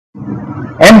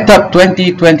MTAP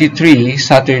 2023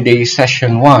 Saturday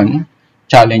Session 1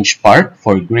 Challenge Part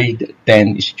for Grade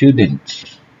 10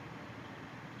 students.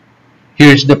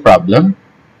 Here's the problem.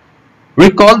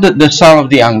 Recall that the sum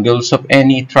of the angles of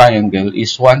any triangle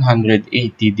is 180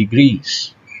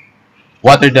 degrees.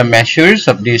 What are the measures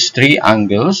of these three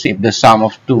angles if the sum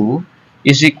of two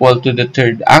is equal to the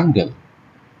third angle?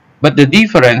 But the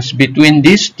difference between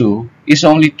these two is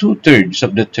only 2/3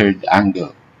 of the third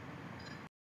angle.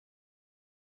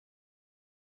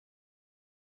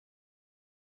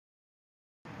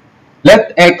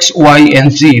 Let x, y,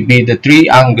 and z be the three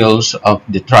angles of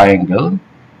the triangle.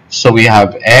 So we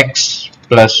have x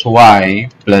plus y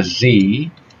plus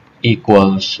z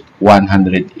equals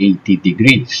 180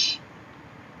 degrees.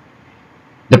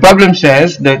 The problem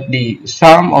says that the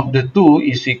sum of the two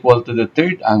is equal to the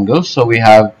third angle. So we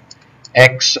have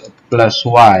x plus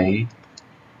y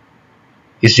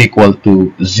is equal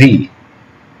to z.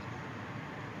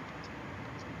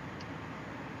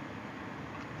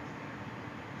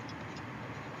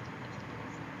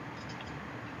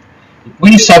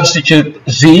 We substitute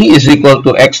z is equal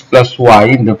to x plus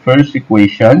y in the first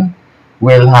equation.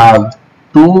 We'll have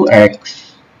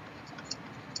 2x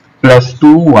plus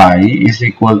 2y is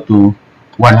equal to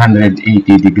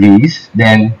 180 degrees.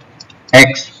 Then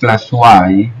x plus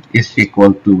y is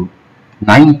equal to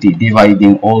 90,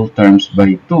 dividing all terms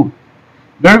by 2.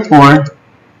 Therefore,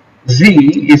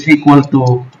 z is equal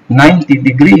to 90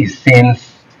 degrees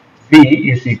since z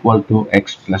is equal to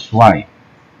x plus y.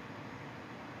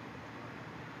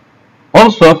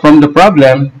 Also, from the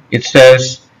problem, it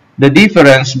says the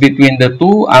difference between the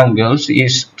two angles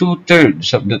is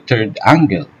 2/3 of the third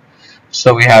angle.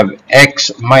 So we have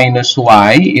x minus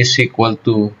y is equal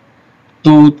to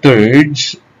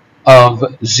 2/3 of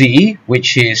z,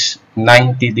 which is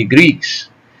 90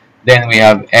 degrees. Then we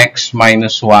have x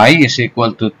minus y is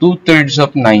equal to 2/3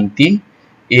 of 90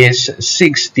 is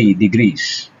 60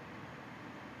 degrees.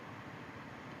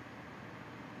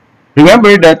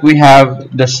 Remember that we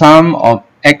have the sum of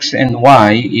x and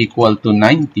y equal to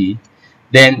 90.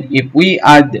 Then if we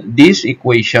add this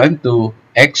equation to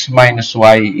x minus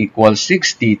y equals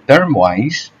 60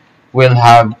 term-wise, we'll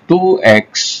have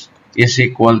 2x is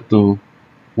equal to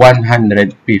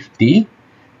 150.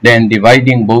 Then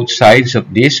dividing both sides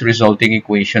of this resulting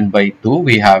equation by 2,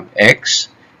 we have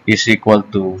x is equal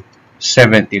to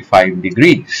 75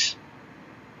 degrees.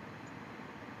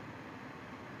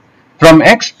 From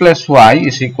x plus y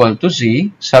is equal to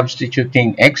z,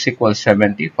 substituting x equals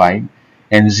 75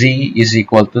 and z is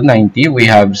equal to 90, we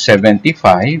have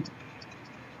 75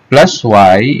 plus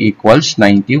y equals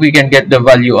 90. We can get the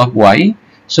value of y,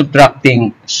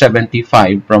 subtracting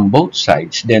 75 from both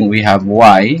sides. Then we have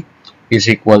y is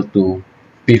equal to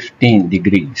 15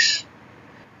 degrees.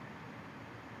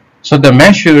 So the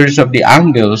measures of the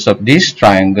angles of this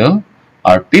triangle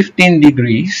are 15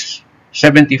 degrees,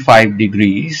 75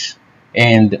 degrees,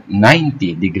 and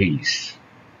 90 degrees.